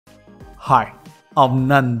Hi, I'm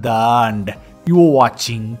Nanda and you're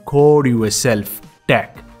watching Codeurself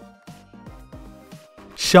Tech.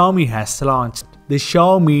 Xiaomi has launched the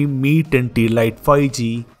Xiaomi Mi 10T Lite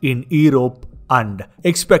 5G in Europe and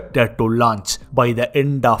expected to launch by the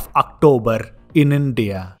end of October in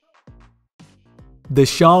India. The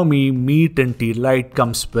Xiaomi Mi 10T Lite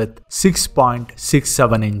comes with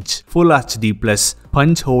 6.67-inch Full HD Plus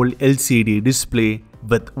punch-hole LCD display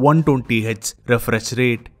with 120Hz refresh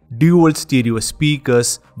rate, dual stereo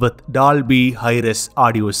speakers with Dolby Hi-Res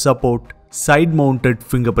audio support, side-mounted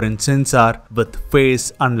fingerprint sensor with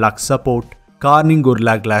face unlock support, Corning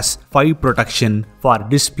Gorilla Glass 5 protection for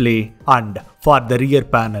display and for the rear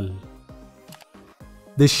panel.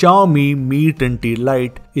 The Xiaomi Mi 10T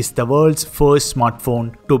Lite is the world's first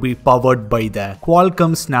smartphone to be powered by the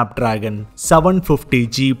Qualcomm Snapdragon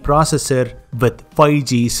 750G processor with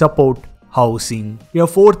 5G support, housing a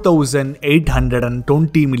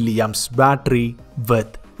 4820 mAh battery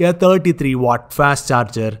with a 33-watt fast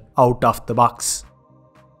charger out of the box.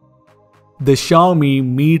 The Xiaomi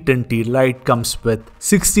Mi 10T Lite comes with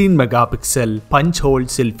 16-megapixel punch-hole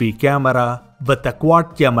selfie camera with a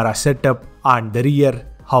quad camera setup and the rear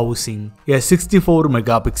housing a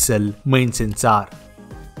 64-megapixel main sensor.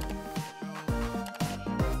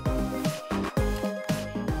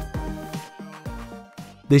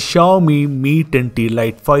 The Xiaomi Mi 10T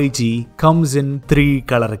Lite 5G comes in 3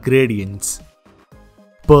 color gradients: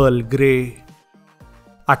 Pearl Grey,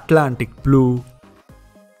 Atlantic Blue,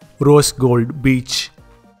 Rose Gold Beach,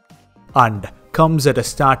 and comes at a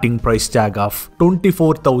starting price tag of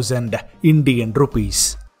 24,000 Indian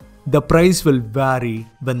rupees. The price will vary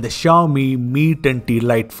when the Xiaomi Mi 10T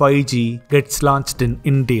Lite 5G gets launched in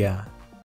India.